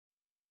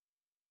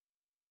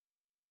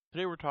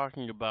Today we're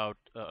talking about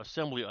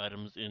assembly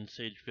items in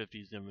Sage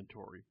 50's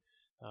inventory.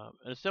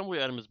 An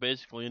assembly item is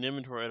basically an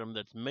inventory item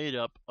that's made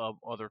up of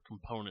other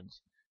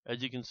components.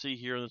 As you can see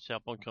here in the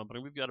sample company,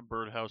 we've got a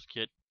birdhouse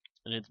kit,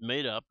 and it's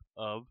made up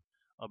of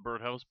a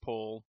birdhouse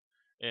pole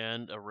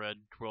and a red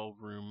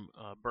 12-room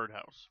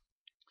birdhouse.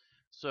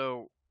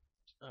 So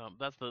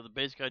that's the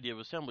basic idea of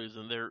assemblies,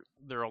 and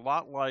they're a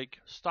lot like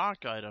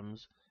stock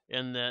items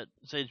in that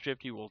Sage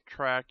 50 will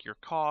track your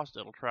cost,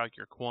 it'll track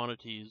your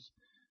quantities.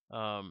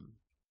 Um,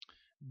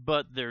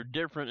 but they're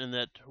different in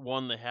that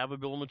one, they have a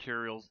bill of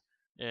materials,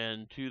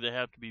 and two, they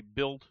have to be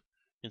built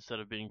instead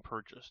of being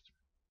purchased.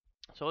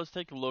 So let's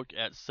take a look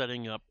at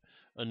setting up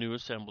a new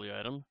assembly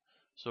item.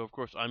 So of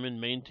course I'm in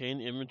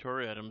maintain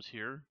inventory items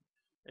here,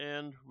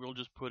 and we'll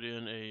just put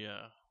in an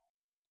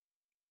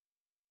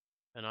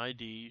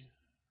ID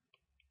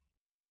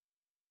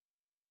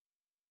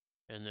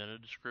and then a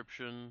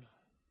description.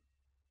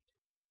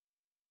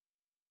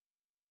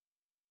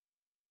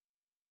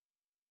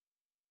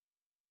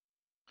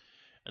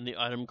 And the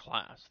item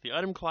class. The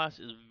item class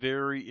is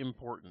very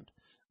important.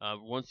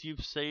 Once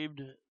you've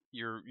saved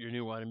your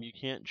new item, you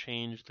can't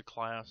change the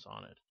class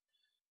on it.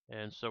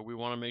 And so we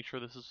want to make sure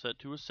this is set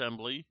to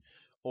assembly,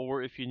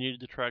 or if you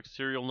needed to track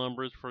serial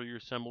numbers for your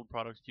assembled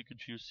products, you could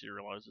choose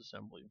serialized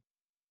assembly.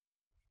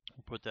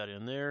 Put that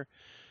in there.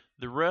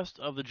 The rest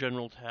of the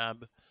general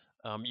tab,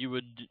 you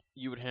would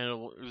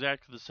handle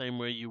exactly the same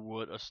way you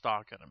would a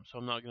stock item. So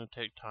I'm not going to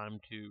take time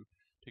to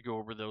go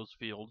over those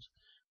fields.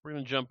 We're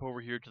going to jump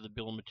over here to the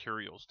bill of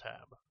materials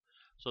tab.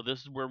 So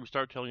this is where we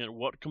start telling it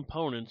what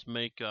components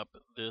make up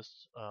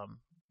this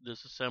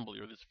assembly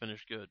or this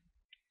finished good.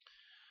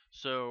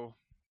 So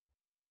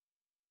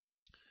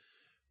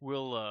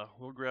we'll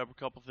grab a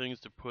couple things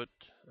to put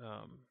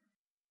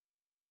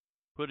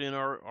in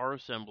our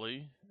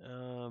assembly.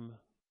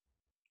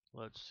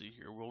 Let's see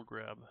here. We'll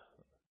grab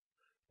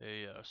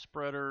a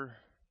spreader,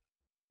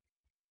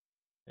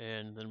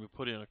 and then we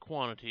put in a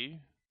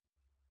quantity,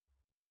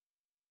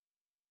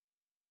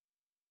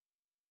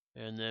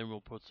 and then we'll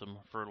put some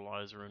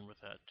fertilizer in with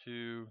that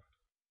too.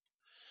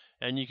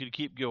 And you could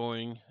keep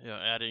going,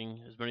 adding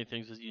as many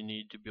things as you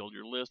need to build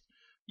your list.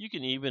 You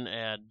can even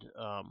add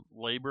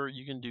labor.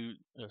 You can do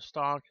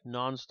stock,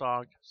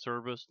 non-stock,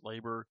 service,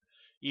 labor,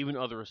 even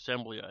other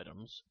assembly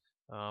items.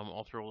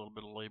 I'll throw a little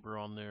bit of labor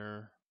on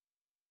there.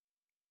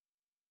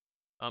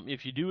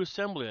 If you do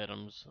assembly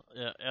items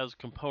as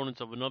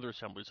components of another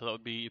assembly, so that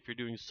would be if you're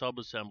doing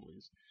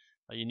sub-assemblies,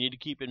 you need to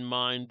keep in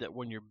mind that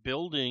when you're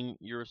building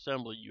your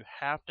assembly, you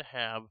have to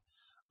have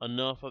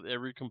enough of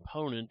every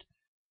component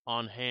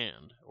on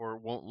hand, or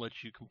it won't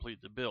let you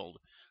complete the build.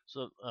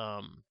 So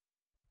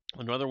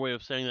another way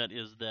of saying that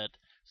is that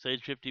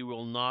Sage 50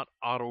 will not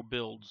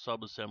auto-build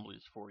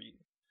sub-assemblies for you.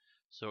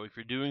 So if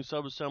you're doing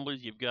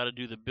sub-assemblies, you've got to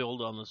do the build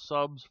on the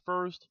subs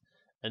first,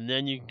 and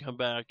then you can come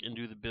back and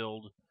do the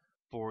build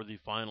for the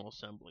final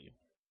assembly.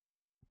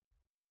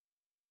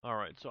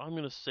 Alright, so I'm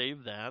going to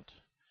save that.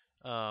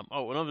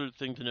 Another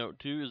thing to note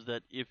too is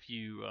that if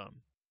you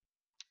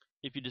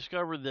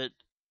discover that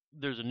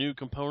there's a new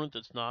component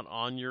that's not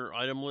on your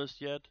item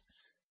list yet,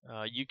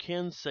 you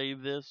can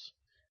save this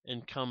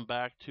and come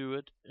back to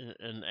it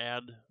and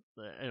add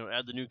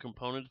the new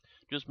component.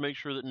 Just make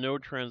sure that no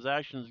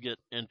transactions get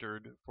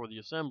entered for the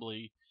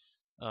assembly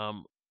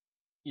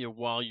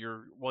while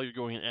you're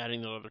going and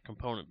adding that other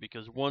component,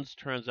 because once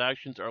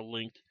transactions are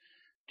linked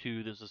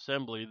to this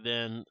assembly,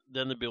 then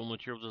the bill of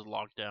materials is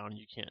locked down.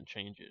 You can't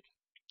change it.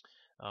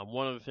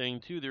 One other thing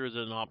too, there is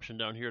an option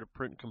down here to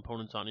print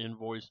components on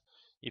invoice.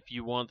 If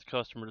you want the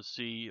customer to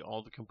see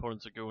all the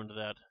components that go into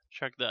that,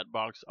 check that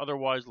box.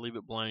 Otherwise, leave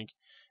it blank,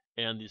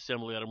 and the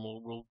assembly item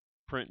will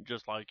print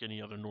just like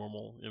any other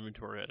normal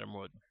inventory item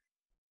would.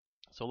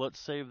 So let's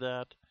save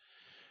that,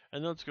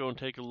 and let's go and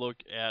take a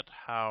look at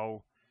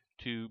how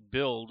to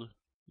build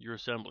your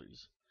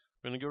assemblies.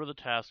 We're going to go to the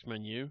task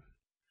menu,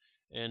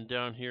 and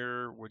down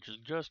here, which is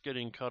just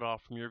getting cut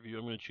off from your view,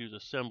 I'm going to choose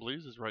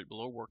assemblies, is right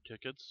below work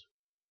tickets.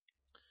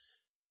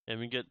 And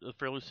we get a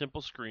fairly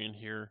simple screen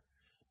here,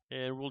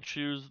 and we'll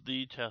choose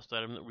the test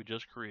item that we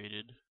just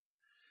created.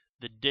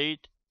 The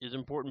date is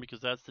important because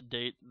that's the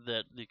date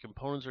that the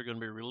components are going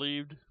to be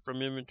relieved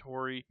from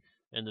inventory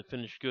and the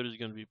finished good is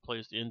going to be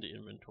placed into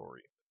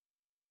inventory.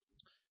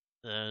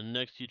 And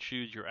next you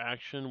choose your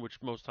action,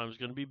 which most times is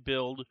going to be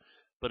build,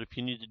 but if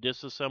you need to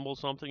disassemble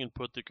something and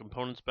put the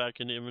components back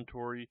into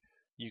inventory,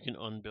 you can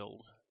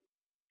unbuild.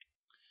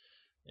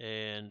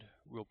 And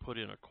we'll put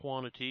in a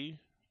quantity,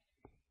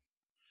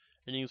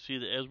 and you can see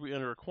that as we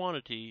enter a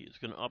quantity, it's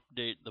going to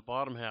update the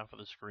bottom half of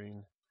the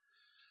screen.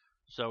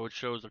 So it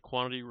shows the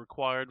quantity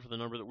required for the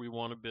number that we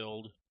want to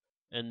build,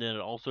 and then it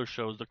also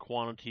shows the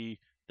quantity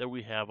that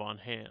we have on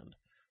hand.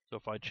 So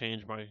if I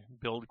change my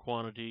build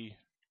quantity,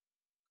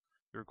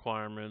 the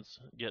requirements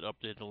get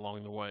updated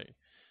along the way.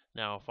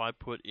 Now if I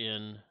put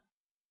in,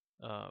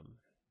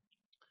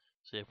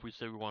 say if we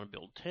say we want to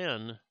build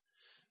 10,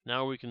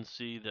 now we can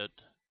see that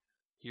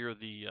here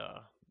the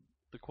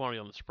quantity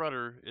on the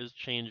spreader is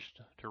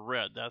changed to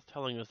red. That's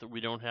telling us that we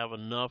don't have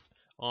enough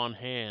on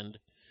hand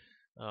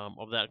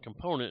of that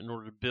component in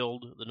order to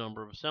build the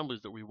number of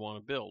assemblies that we want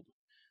to build.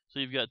 So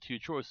you've got two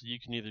choices. You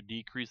can either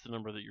decrease the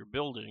number that you're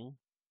building,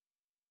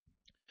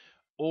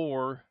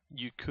 or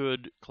you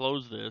could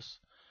close this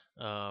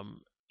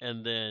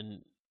and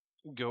then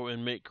go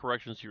and make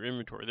corrections to your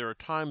inventory. There are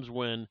times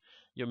when,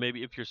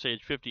 maybe if your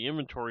Sage 50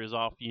 inventory is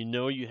off,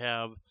 you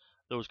have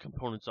those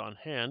components on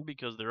hand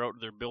because they're out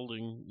there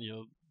building,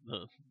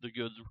 the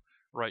goods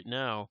right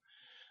now.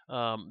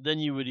 Then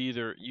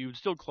you'd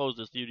still close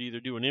this. You'd either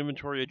do an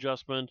inventory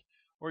adjustment,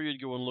 or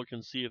you'd go and look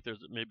and see if there's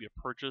maybe a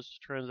purchase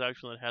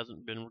transaction that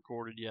hasn't been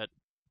recorded yet.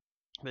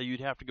 That you'd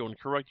have to go and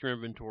correct your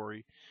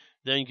inventory.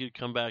 Then you could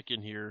come back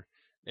in here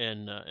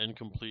and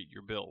complete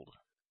your build.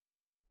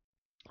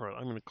 All right,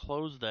 I'm going to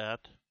close that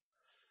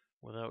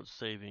without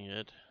saving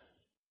it.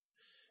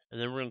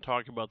 And then we're going to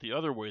talk about the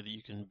other way that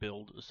you can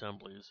build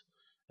assemblies,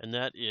 and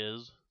that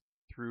is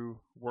through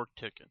work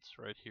tickets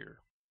right here.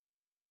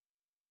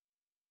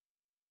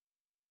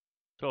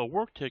 So a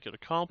work ticket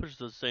accomplishes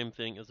the same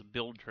thing as a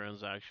build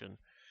transaction,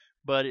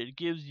 but it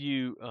gives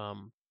you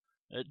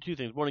two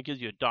things. One, it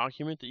gives you a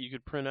document that you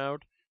could print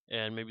out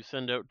and maybe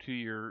send out to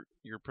your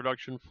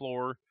production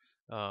floor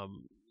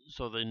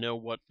so they know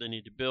what they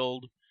need to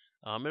build.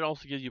 It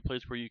also gives you a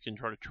place where you can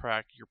try to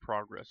track your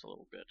progress a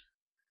little bit.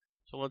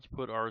 So let's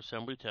put our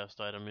assembly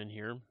test item in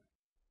here.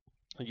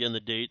 Again,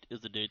 the date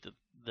is the date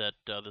that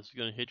this is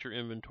going to hit your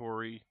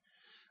inventory.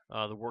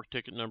 The work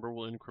ticket number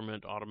will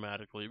increment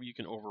automatically. You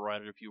can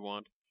override it if you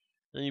want.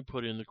 Then you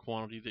put in the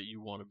quantity that you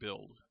want to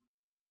build.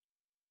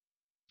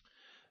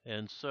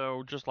 And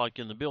so, just like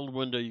in the build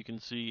window, you can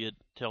see it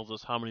tells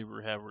us how many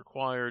we have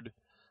required,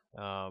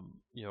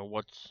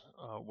 what's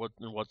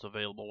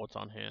available, what's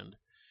on hand.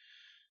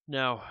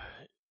 Now,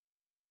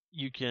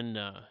 you can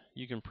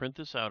print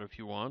this out if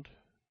you want.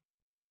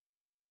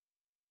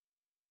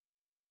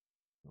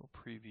 We'll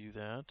preview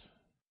that.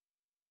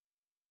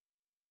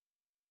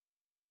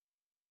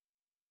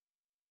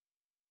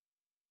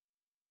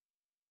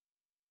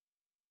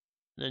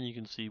 Then you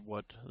can see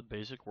what the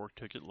basic work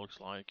ticket looks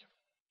like.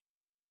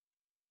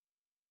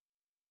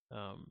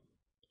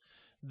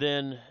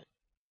 Then,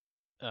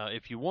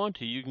 if you want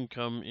to, you can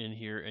come in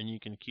here and you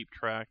can keep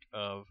track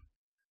of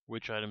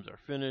which items are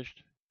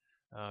finished.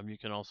 You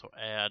can also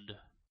add,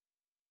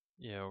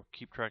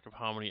 keep track of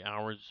how many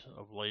hours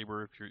of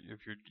labor if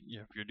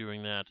you're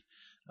doing that.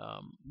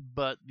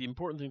 But the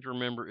important thing to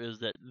remember is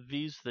that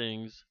these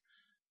things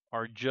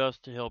are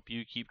just to help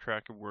you keep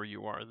track of where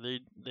you are.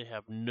 They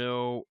have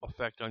no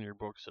effect on your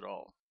books at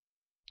all.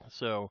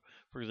 So,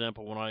 for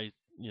example, when I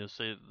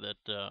say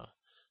that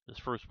this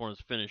first one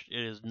is finished,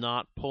 it is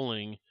not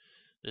pulling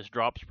this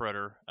drop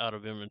spreader out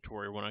of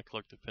inventory when I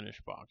click the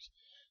finish box.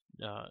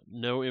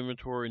 No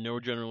inventory, no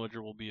general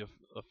ledger will be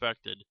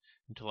affected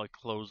until I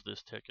close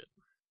this ticket.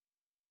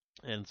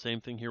 And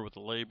same thing here with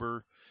the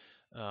labor.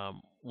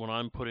 When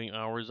I'm putting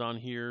hours on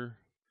here,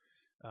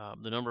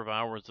 the number of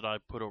hours that I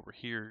put over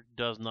here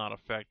does not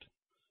affect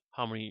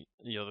how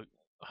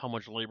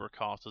much labor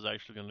cost is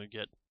actually going to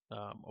get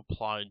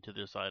applied to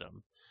this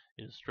item.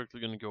 It is strictly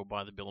going to go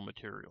by the bill of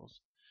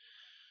materials.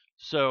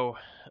 So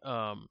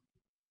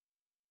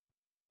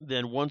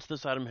then once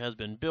this item has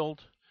been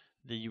built,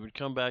 then you would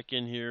come back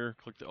in here,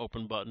 click the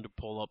open button to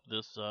pull up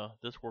this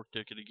work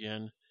ticket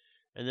again,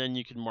 and then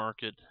you can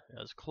mark it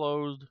as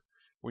closed.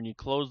 When you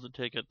close the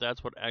ticket,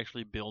 that's what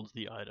actually builds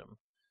the item.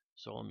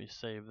 So let me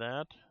save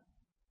that.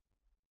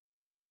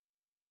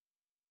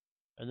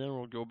 And then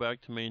we'll go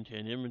back to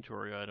maintain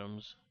inventory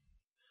items,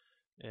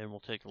 and we'll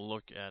take a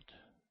look at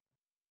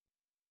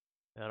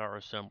our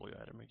assembly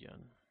item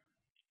again.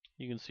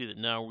 You can see that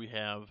now we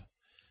have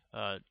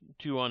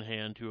 2 on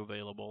hand, 2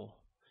 available.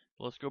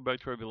 Let's go back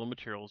to our bill of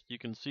materials. You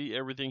can see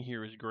everything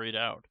here is grayed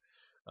out,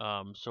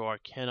 so I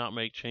cannot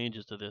make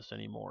changes to this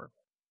anymore.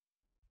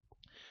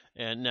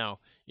 And now,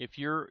 if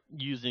you're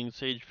using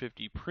Sage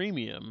 50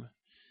 Premium,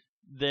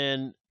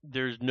 then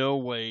there's no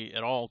way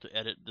at all to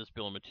edit this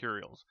bill of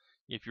materials.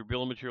 If your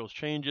bill of materials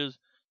changes,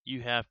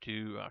 you have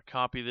to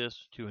copy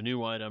this to a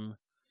new item,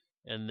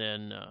 and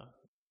then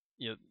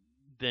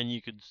then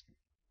you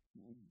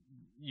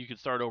could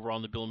start over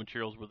on the bill of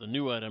materials with a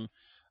new item.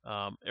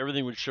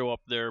 Everything would show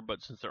up there,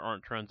 but since there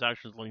aren't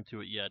transactions linked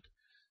to it yet,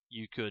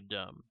 you could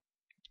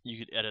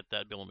edit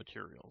that bill of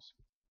materials.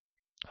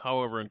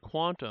 However, in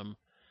Quantum,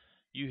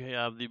 you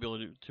have the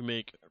ability to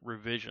make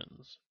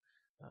revisions,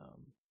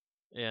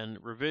 and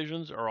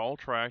revisions are all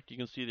tracked. You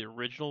can see the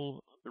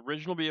original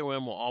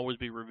BOM will always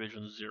be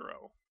revision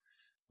 0.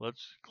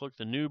 Let's click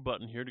the new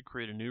button here to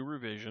create a new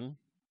revision,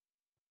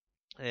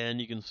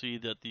 and you can see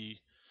that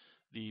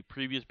the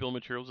previous bill of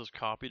materials is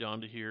copied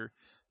onto here.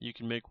 You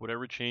can make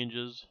whatever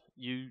changes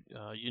you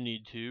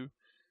need to.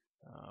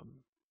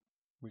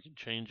 We can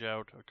change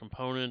out a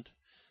component.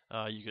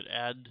 You could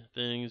add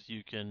things.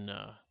 You can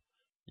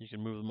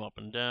move them up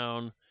and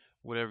down,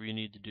 whatever you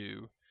need to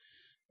do.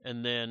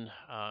 And then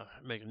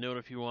make a note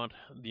if you want.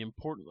 The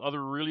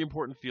other really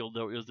important field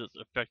though is this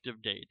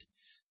effective date.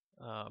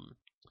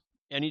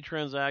 Any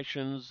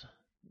transactions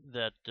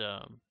that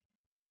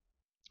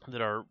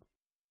are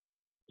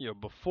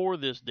before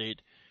this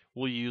date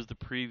will use the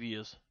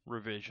previous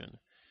revision.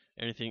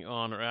 Anything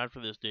on or after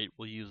this date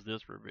will use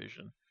this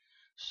revision.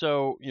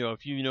 So,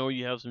 if you know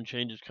you have some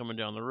changes coming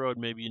down the road,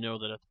 maybe you know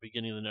that at the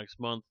beginning of the next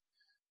month,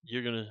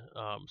 you're going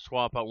to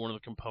swap out one of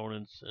the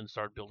components and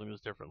start building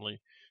this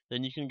differently,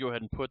 then you can go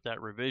ahead and put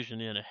that revision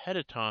in ahead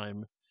of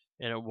time,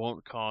 and it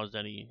won't cause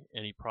any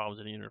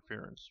problems, any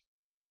interference.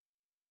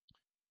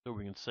 So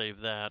we can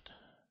save that.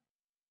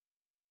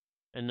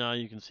 And now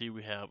you can see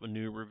we have a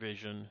new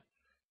revision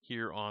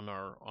here on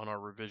our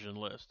revision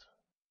list.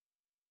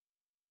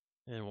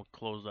 And we'll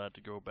close that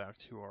to go back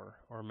to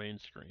our main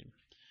screen.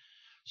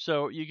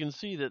 So you can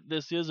see that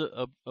this is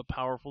a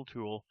powerful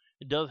tool.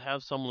 It does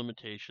have some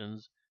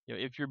limitations.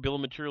 If your bill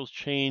of materials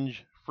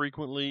change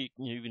frequently,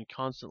 even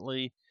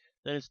constantly,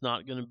 then it's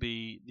not going to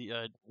be the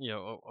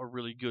a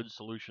really good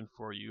solution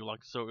for you.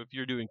 Like, so if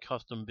you're doing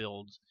custom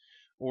builds,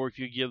 or if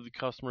you give the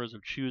customers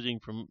of choosing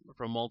from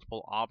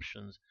multiple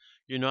options,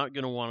 you're not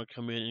going to want to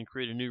come in and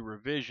create a new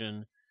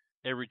revision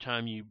every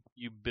time you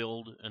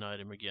build an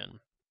item again.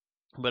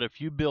 But if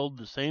you build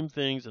the same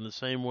things in the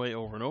same way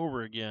over and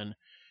over again,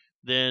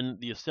 then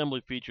the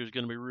assembly feature is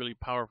going to be a really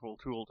powerful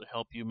tool to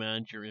help you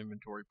manage your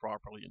inventory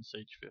properly in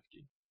Sage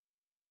 50.